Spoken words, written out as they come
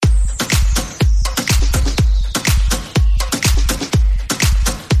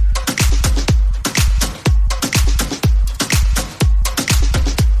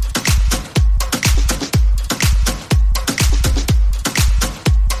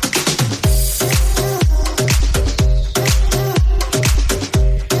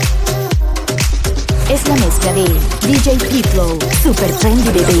mezcla de DJ Flipflow, Super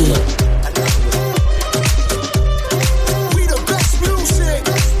Trendy Baby.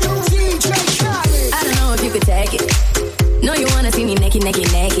 No, you wanna see me naked,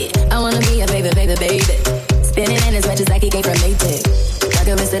 naked, naked. I wanna be a baby, baby, baby. Spinning in his matches like he came from Maytag.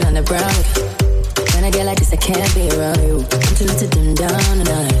 Rocket wristed on the brown. When I get like this, I can't be around you. I'm too little to dim down a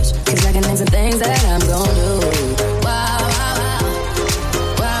notch. Cause I can name some things that I'm gon' do. Wow, wow, wow.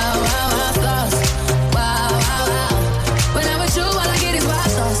 Wow, wow, wow, thoughts. Wow, wow, wow. When I'm with you, all I get is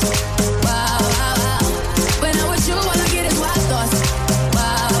wild thoughts. Wow, wow, wow. When I'm with you, all I get is wild thoughts.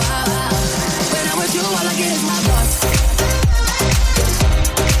 Wow, wow, wow. When I'm with you, all I get is wild thoughts.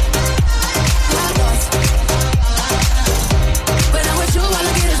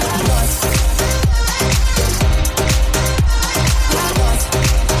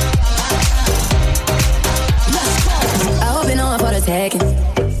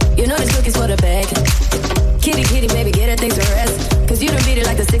 You know this cookie's for the bag. Kitty, kitty, baby, get her things to rest. Cause you done beat it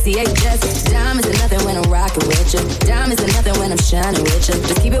like the 68 Jets. Diamonds are nothing when I'm rockin' with you. Diamonds are nothing when I'm shining with you.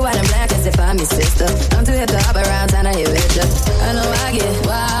 Just keep it white and black as if I'm your sister. I'm too hip to hop around, time to hit with you. I know I get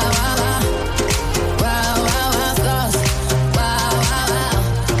wow, wow, wow. Wow, wow, wow, thoughts. Wow, wow,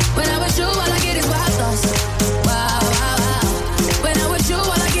 wow. When I'm with you, all I get is wild thoughts. Wow, wow, wow. When I'm with you,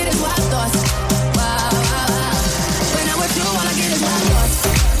 all I get is wild thoughts. Wow, wow, wow. When I'm with you, all I get is wild thoughts.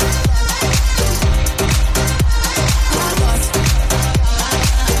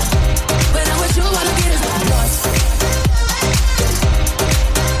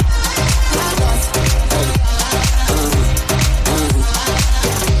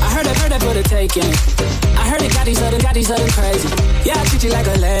 I heard it got these other crazy. Yeah, I treat you like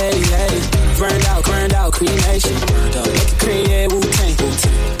a lady. Burned out, cremation. Make it cream, yeah, Wu-Tang.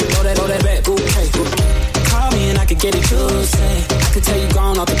 Throw that back, bouquet. Call me and I could get it Tuesday. I could tell you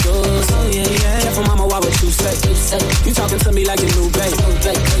gone off the doors. Oh yeah. Careful, mama, why would you say? You talking to me like your new babe.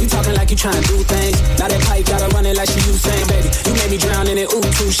 You talking like you trying to do things. Now that pipe gotta run it like she Usain, baby. You made me drown in it, ooh,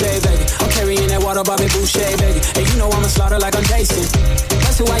 touche, baby. I'm carrying that water, Bobby Boucher, baby. And you know I'ma slaughter like I'm Jason.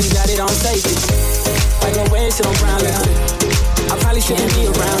 That's why you got it on safety. Like a way sit on brown like honey. I probably shouldn't be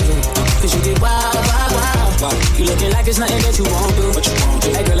around you. Cause you get wild, wild, wild. You looking like it's nothing that you won't do.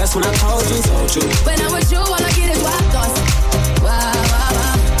 Hey girl, that's when I told you. When I'm with you, all I get is wild thoughts. Wow, wow,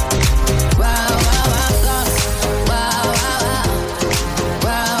 wow. Wow, wow, wow, thoughts. Wow, wow, wow.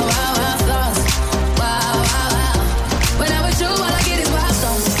 Wow, wow, wow, thoughts. Wow, wow, wow. When I'm with you, all I get is wild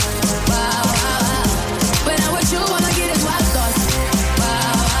thoughts. Wow, wow, wow. When I'm with you, all I get is wild thoughts.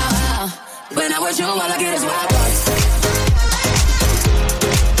 Wow, wow, wow. When I'm with you, all I get is wild thoughts.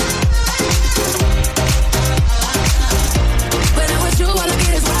 When I'm with you, all I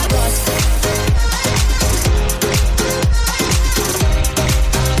get is wild thoughts.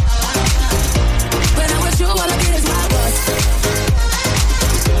 When I'm with you, all I get is wild thoughts.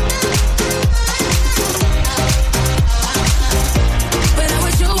 When I'm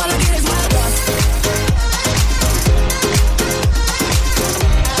with you, all I get is wild thoughts.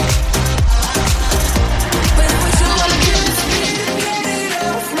 When I'm with you, all I get is Get it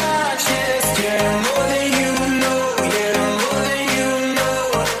off my chest, yeah, more than you know, yeah, more than you know.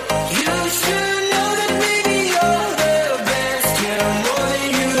 You should know that baby you're the best, yeah, more than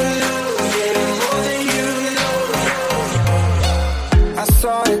you know, yeah, more than you know. I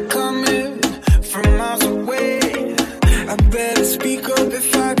saw it coming from miles away. I better speak up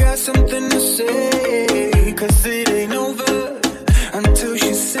if I got something to say, cause it ain't over until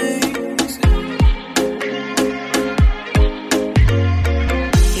she sings.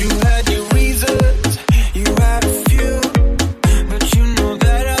 You had your reasons, you had a few, but you know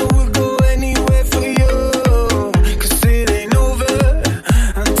that I would go anywhere for you. Cause it ain't over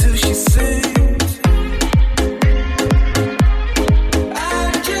until she sings.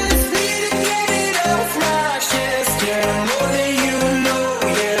 I just need to get it off my chest, yeah, more than you know,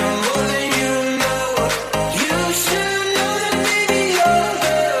 yeah, more than you know. You should know that baby you're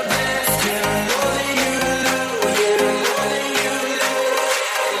the best, yeah, more than you know, yeah, more than you know,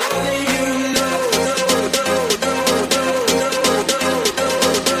 more than you know.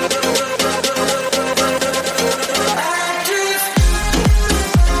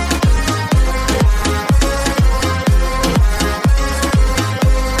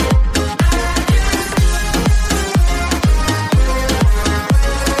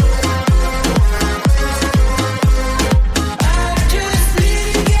 I just need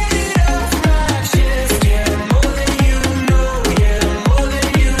to get it off my chest, yeah, more than you know, yeah, more than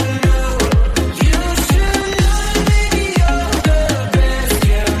you know. You should know that baby you're the best,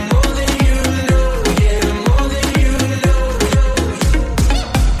 yeah, more than you know, yeah, more than you know.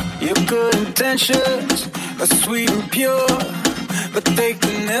 Your good intentions are sweet and pure, but they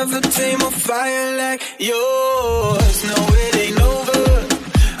can never tame a fire like yours. No, it ain't over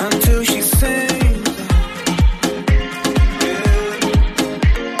until she sings. Yeah.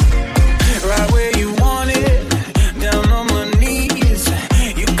 Right where you want it, down on my knees.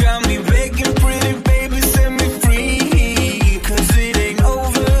 You got me begging, pretty baby, set me free. 'Cause it ain't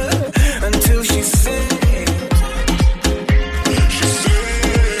over until she sings.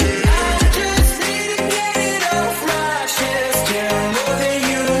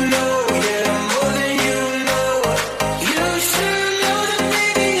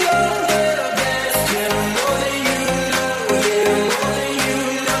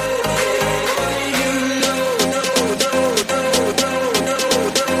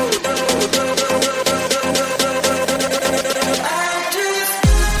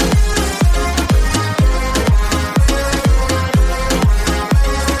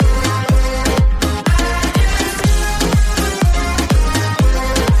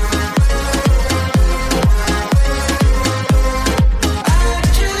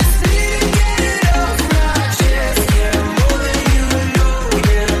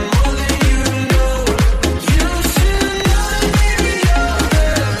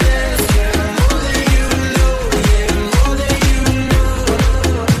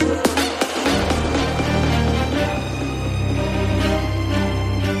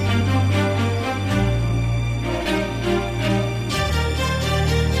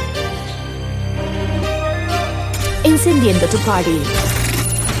 Encendiendo tu party.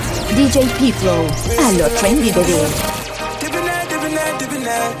 DJ P-Flow, allo Trendy Baby. Dipping that, dipping that, dipping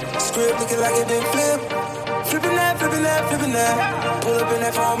that. Script looking like it been flipped. Flipping that, flipping that, flipping that. Pull up in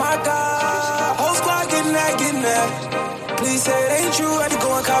that phone, my God. Whole squad getting that, getting that. Please say it ain't true. I had to go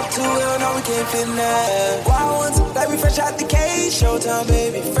and cop 2. Hell no, we can't fit in that. Wild ones, like we fresh out the cage. Showtime,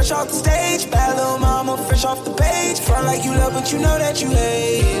 baby, fresh off the stage. Bad little mama, fresh off the page. Front like you love, but you know that you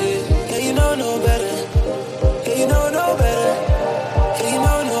hate it. Yeah, you know no better. Yeah, you know no better. Yeah, you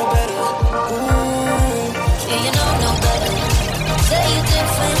know no better. Ooh. Yeah, you know no better. Say you're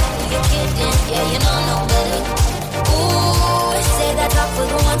different, you're kidding. Yeah, you know no better. Ooh, say that talk for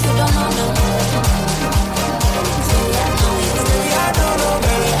the ones who don't know no better. Yeah, I know you better. Yeah, I know no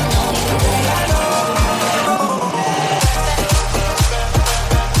better. Yeah, I know you better. Yeah, I know.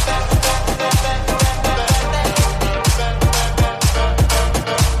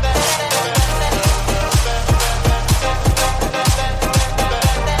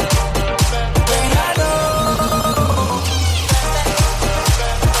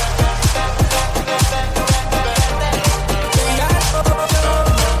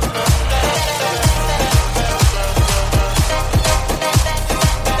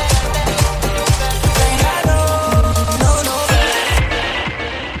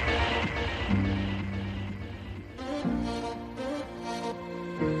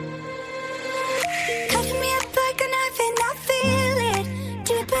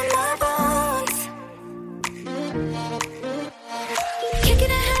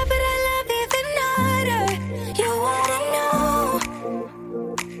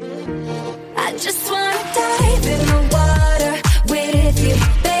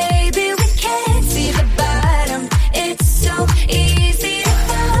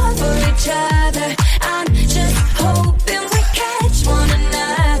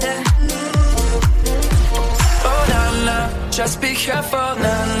 Just be careful,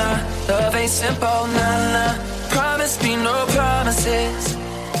 nah, nah. Love ain't simple, nah, nah. Promise me no promises.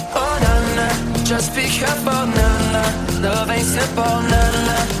 Oh, nah, nah. Just be careful, nah, nah. Love ain't simple, nah,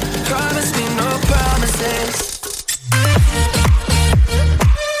 nah. Promise me no promises.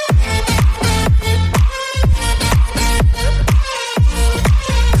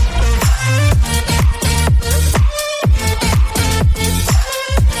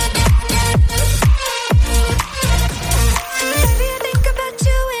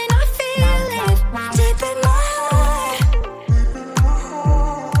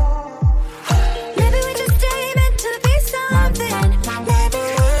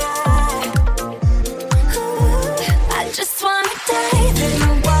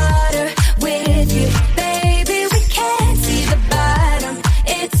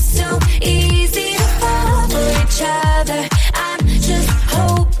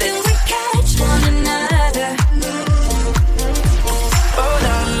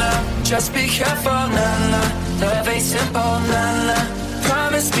 Just be careful, nah, nah. Love ain't simple, nah, nah.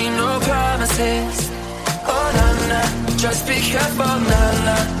 Promise me no promises. Oh, nah, nah. Just be careful, nah,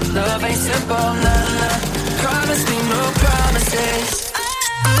 nah. Love ain't simple, nah, nah. Promise me no promises.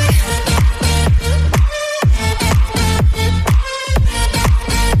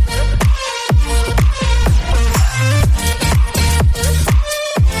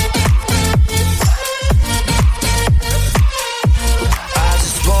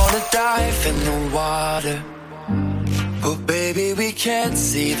 can't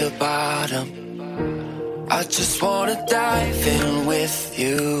see the bottom. I just wanna dive in with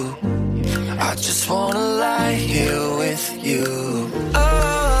you. I just wanna lie here with you.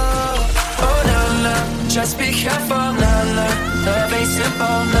 Oh, oh, na, na. Just be careful, na, na. Love ain't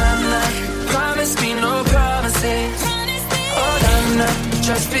simple, na, na. Promise me no promises. Oh, na, na.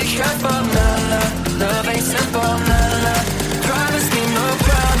 Just be careful, na, na. Love ain't simple, na, na. Promise me no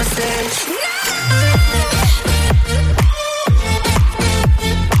promises.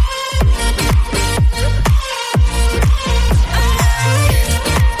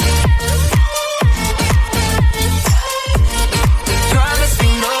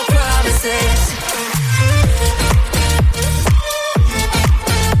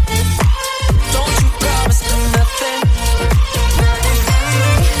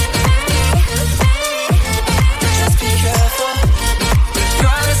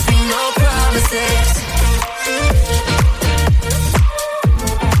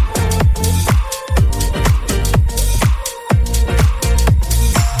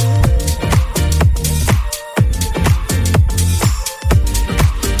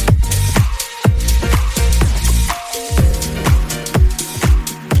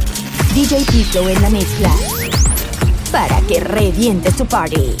 DJ Pitlow en la mezcla para que reviente su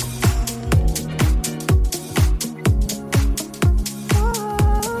party.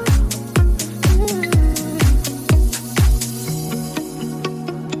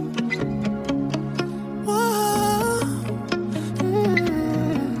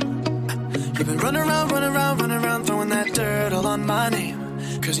 You've been running around, throwing that dirt all on my name.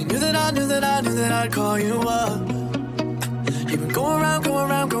 Cause you knew that I'd call you up. You've been going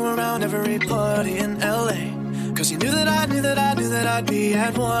around every party in LA. Cause you knew that I'd be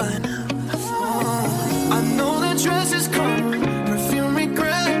at one. I know that dress is karma, perfume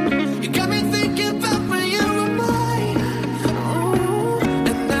regret. You got me thinking about when you were mine.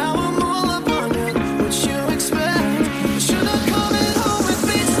 And now I'm all up on it, what you expect. You should've come at home with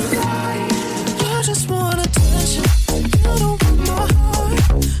me tonight. You just want attention, you don't want my heart.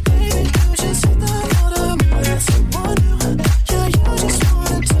 Baby, you just hit the note of me, that's the one you. Yeah, you just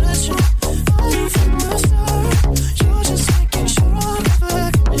want attention, all you from the start. You're just making sure I'm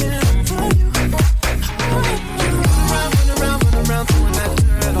back here for you. Run around, throwing that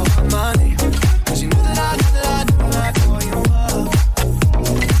dirt all on my name. Cause you knew that I'd call you up.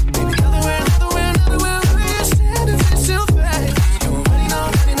 Baby, another where we're standing face to face. You already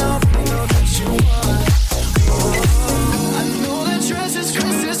know that you are. I know that dress is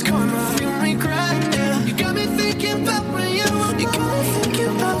karma, feel regret. Yeah. You got me thinking about when you were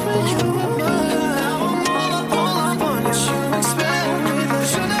mine. Now I'm all up on what you expect.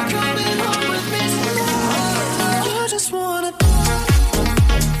 Should've come in home with me tonight. You just wanna.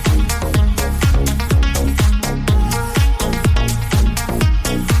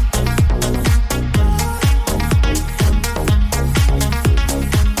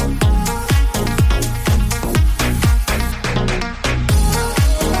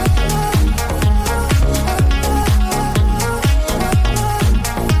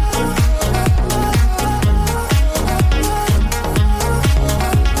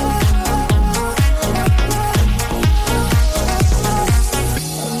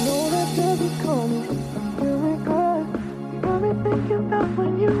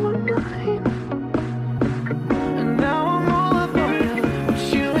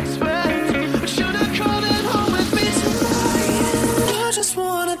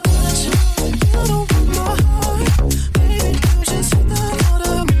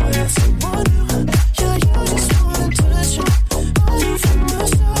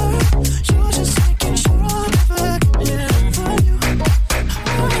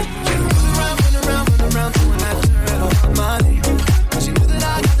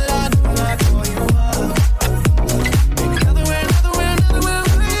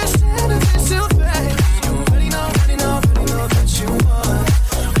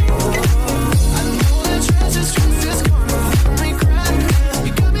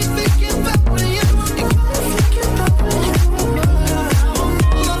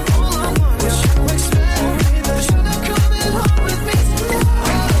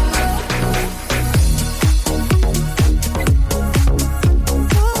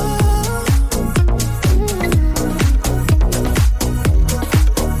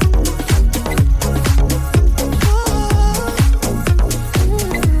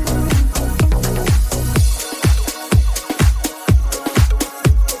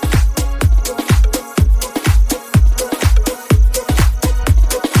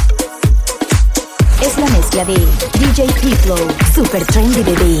 De DJ Pitlow, Super Trendy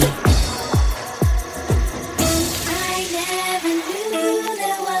Baby. I never knew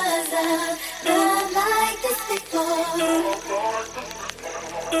before.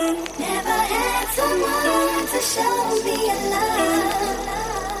 Never had someone to show me a love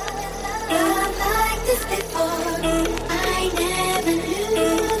like this before. I never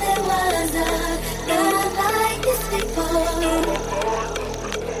knew there was a love like this before.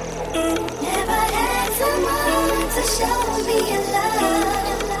 Never had someone to show me a love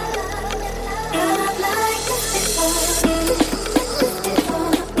like this before.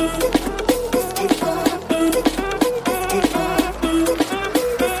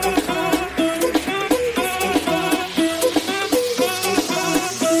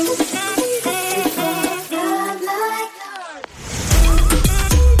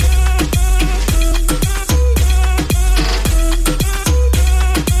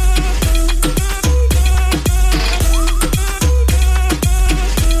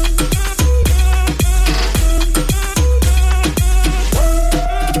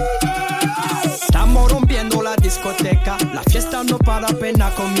 La fiesta no para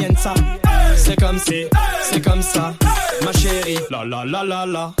apenas comienza. C'est comme si, c'est comme ça, ma chérie. La la la la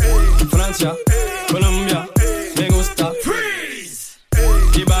la. Francia, Colombia, me gusta. Freeze.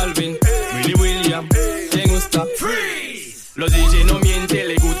 J Balvin, Willy William, me gusta. Freeze. Los DJ no mienten,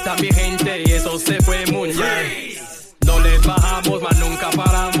 le gusta mi gente y eso se fue muy bien. No le bajamos, mas nunca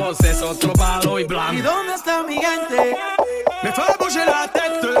paramos, es otro palo y blanco. ¿Y dónde está mi gente? Me fait bouger la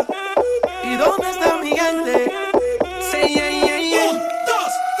tête. ¿Y dónde está mi gente? Say yeah, yeah, yeah. 1,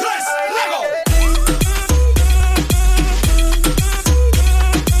 2, 3, Lego.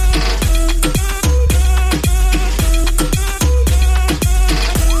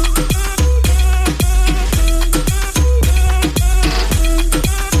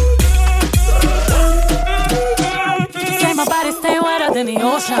 Say my body stay wetter than the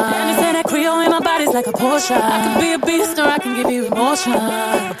ocean. And you say that Creole in my body's like a Porsche. I can be a beast or I can give you emotion.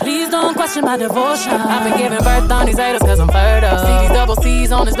 But please don't question my devotion. I've been giving birth on these haters cause I'm fertile. See these double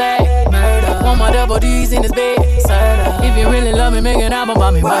C's on his back, murder. Want my double D's in his bed, serta. If you really love me, make an album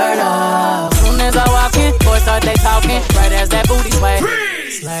about me, word up. Soon as I walk in, boys start they talking. Right as that booty sway.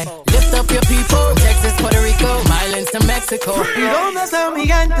 Slay. Lift up your people, from Texas, Puerto Rico, Islands to Mexico. ¿Y dónde está mi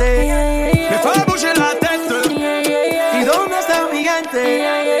gente? Me fait bouger la tête. ¿Y dónde está mi gente?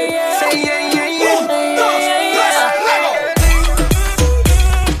 Say yeah, yeah, yeah. 1, 2, 3, Lego.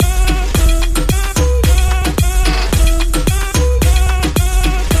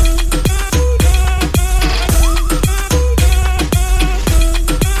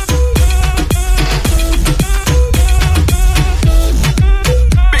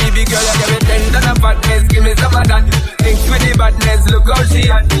 Baby girl, you give me 10 ton of fatness, give me some of that. Mix with the badness, look how she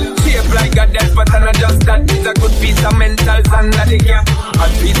at. Shape like a death, but I'm not just that. It's a good piece of mental sand that they get. A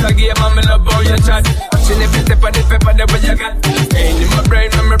piece of game, I'm in love how you chat. Watching every step of the paper, the way you got. Ain't in my brain,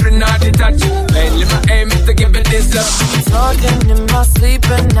 memory not detached. Mainly my aim is to give it this love. Talking in my sleep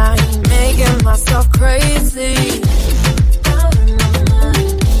at night, making myself crazy. Out of my mind,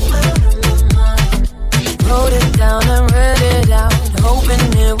 out of my mind. Wrote it down and read it out,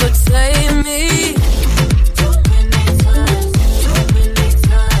 hoping it would save me. Too many times,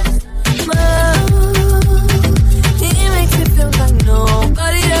 he makes me feel like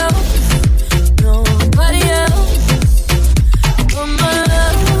nobody else, nobody else. But my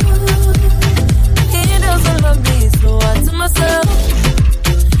love, he doesn't love me, so I to myself,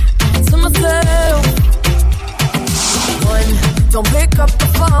 One, don't pick up the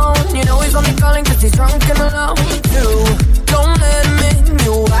phone, you know he's only calling cause he's drunk and alone. 2, don't let him in,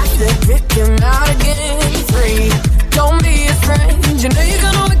 you have to kick him out again. 3, don't be his friend, you know you're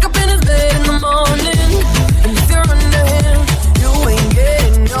gonna wake up in his bed in the morning. And if you're under him, you ain't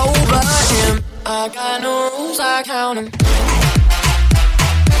getting over him. I got no rules, I count him.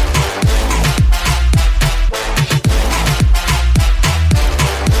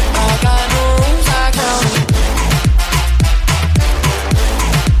 I got no rules, I count him.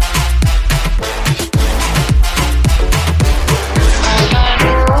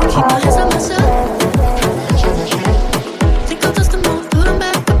 Keep my hands on myself. Think I'll dust them off, put them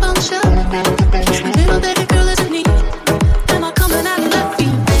back up on the shelf. Kiss my little baby girl as a need. Am I coming out of left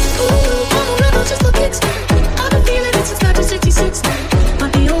field? Ooh, on the rebel, just the kicks. I've been feeling it since 5 to 60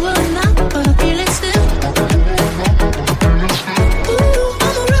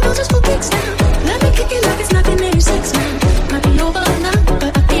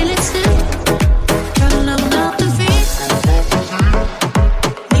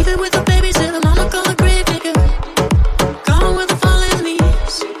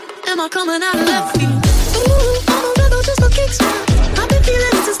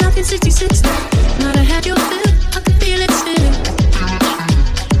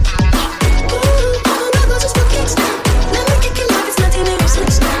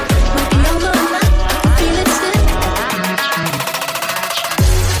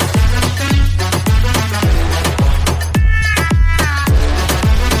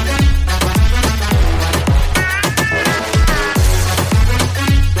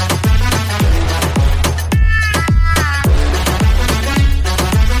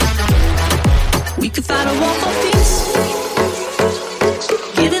 fight a war for peace.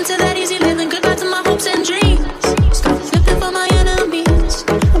 Get into that easy living, goodbye to my hopes and dreams. Stop flipping for my enemies.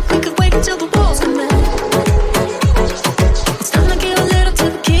 We could wait until the walls come down. It's time to give a little to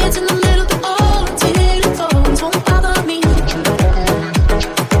the kids and the little to all until it falls. Won't bother me.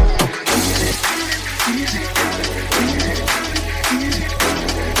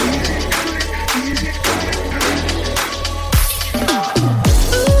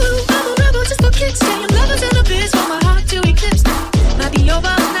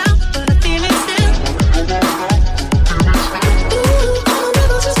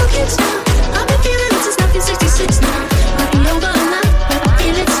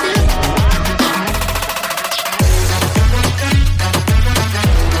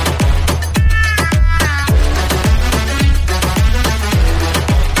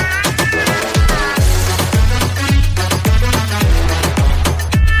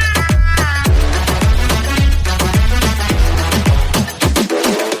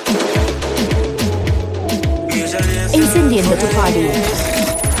 Encendiendo tu party.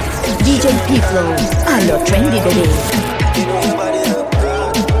 DJ P-Flow a lo trendy bebé.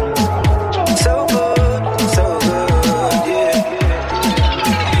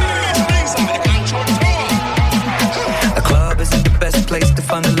 A club isn't the best place to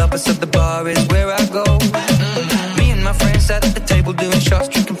find the lovers, so the bar is where I go. Me and my friends sat at the table doing shots,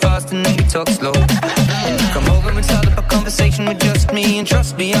 drinking fast, and then we talk slow. Come over and start up a conversation with just me, and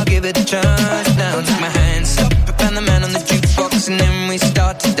trust me, I'll give it a chance. Now take my hand, stop it, and the man on the jukebox, and then we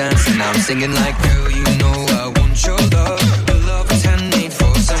start to dance. And I'm singing like, girl, you know I want your love. Your love is handmade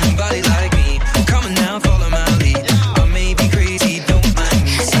for somebody like me. Come on now, follow my lead. I may be crazy, don't mind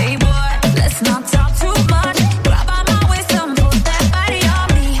me. Hey boy, let's not talk too much. Grab on my waist and put that body on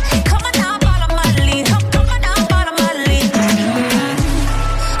me. Come on now, follow my lead. Come on now, follow my lead.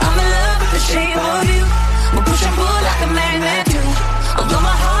 I'm in love with the shape of you. We'll push and pull like a magnet do. Although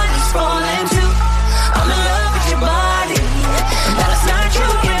my heart is falling too. I'm in love with your body. Last night you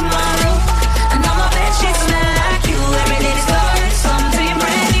in my room, and now my bed sheets smell like you. Every day discovering something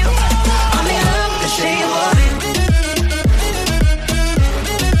brand new. I'm in love with the shape of you.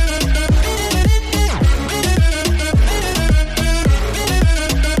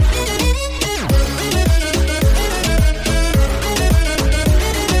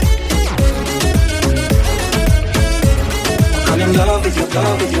 I'm in love with your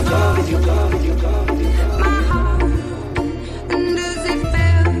love, with your love, with your love, with your love. And does it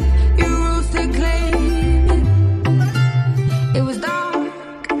feel you rose to claim it? It was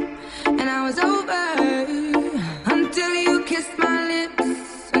dark and I was over until you kissed my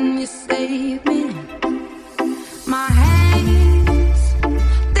lips and you saved me. My hands,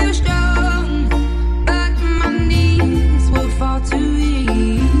 they were strong, but my knees will fall too weak.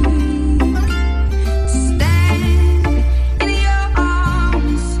 Stand in your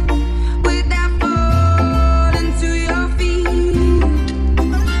arms without falling to your feet.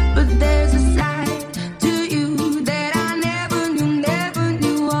 But there's a side to you that I never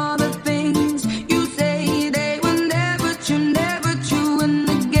knew all the things you say they were never true, and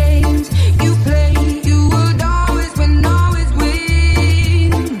the games you play, you would always win, always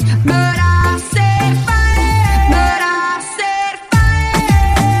win. But I said fire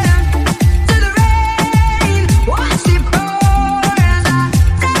to the rain, watch it pour as I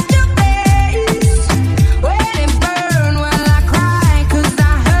touch your face. When it burn, well I cry 'cause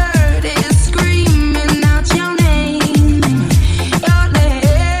I heard it screaming out your name, your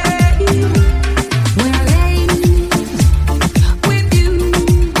name. When I lay with you,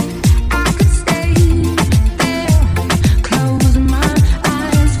 I could stay there, close my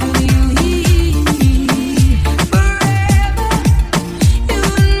eyes for you, forever. You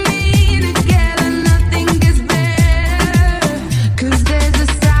and me together, nothing gets better. 'Cause there's a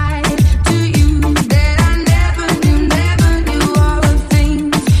side to you that I never knew all the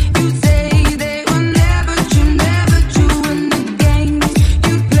things you say they were never true, and the games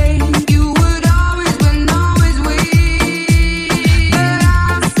you play, you would always win, always win. But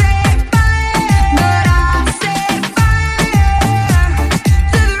I said fire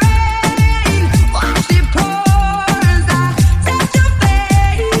to the rain, watch it pour as I touch your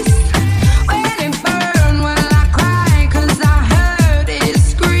face. When it burn, well I cry 'cause I heard it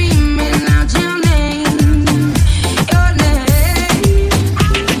screaming out your name, your name.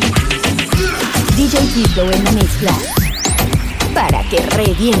 DJ P-Flow en la mezcla. Para que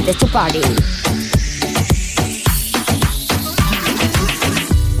revientes tu party.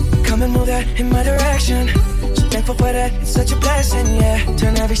 Come and move that in my direction. So thankful for that, it's such a blessing, yeah.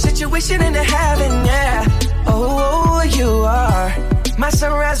 Turn every situation into heaven, yeah. Oh, you are My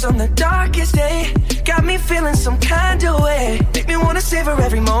sunrise on the darkest day got me feeling some kind of way. Make me wanna savor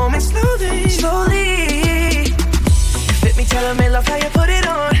every moment slowly, slowly. Fit me, tell me love how you put it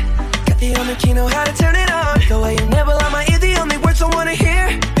on. Got the only key, know how to turn it on. The way you never lie my ear, the only words I wanna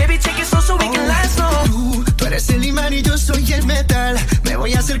hear. Baby, take it slow so we can last long. Tú eres el imán y yo soy el metal. Me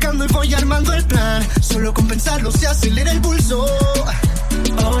voy acercando y voy armando el plan. Solo con pensarlo se acelera el pulso.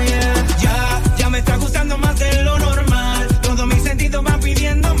 Oh yeah, ya me está gustando más de lo normal. Todos mis sentidos van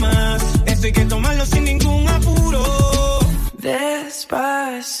pidiendo más. Esto hay que tomarlo sin ningún apuro.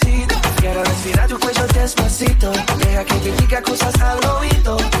 Despacito, quiero respirar tu cuello despacito. Deja que te diga cosas al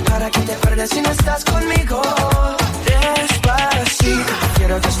oído, para que te pierdas si no estás conmigo. Despacito,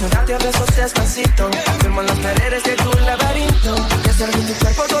 quiero desnudarte a besos despacito. Firmo las paredes de tu laberinto y hacer de tu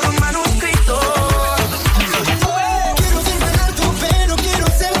cuerpo todo un manuscrito.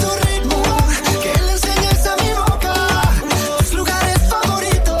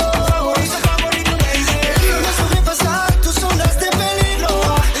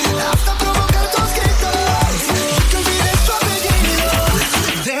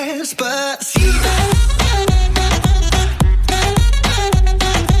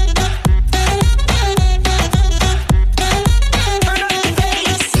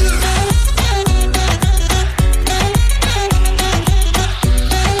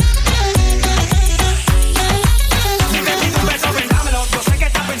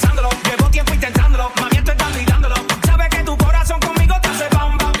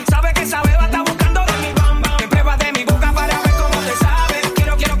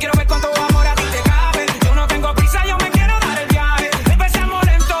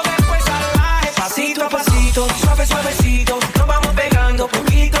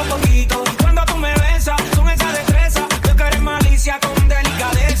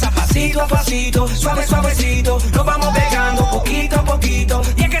 Suave, suavecito, nos vamos pegando poquito a poquito.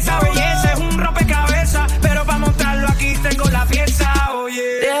 Y es que esa belleza es un rompecabezas, pero para montarlo aquí tengo la pieza, oye.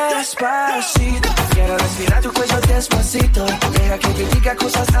 Despacito, quiero respirar tu cuello despacito. Deja que te diga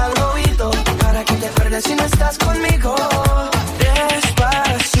cosas al oído, para que te pierdas si no estás conmigo.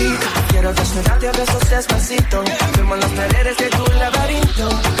 Despacito, quiero desnudarte a besos despacito. Firmo las paredes de tu laberinto,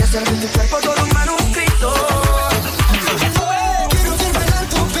 y hacer de tu cuerpo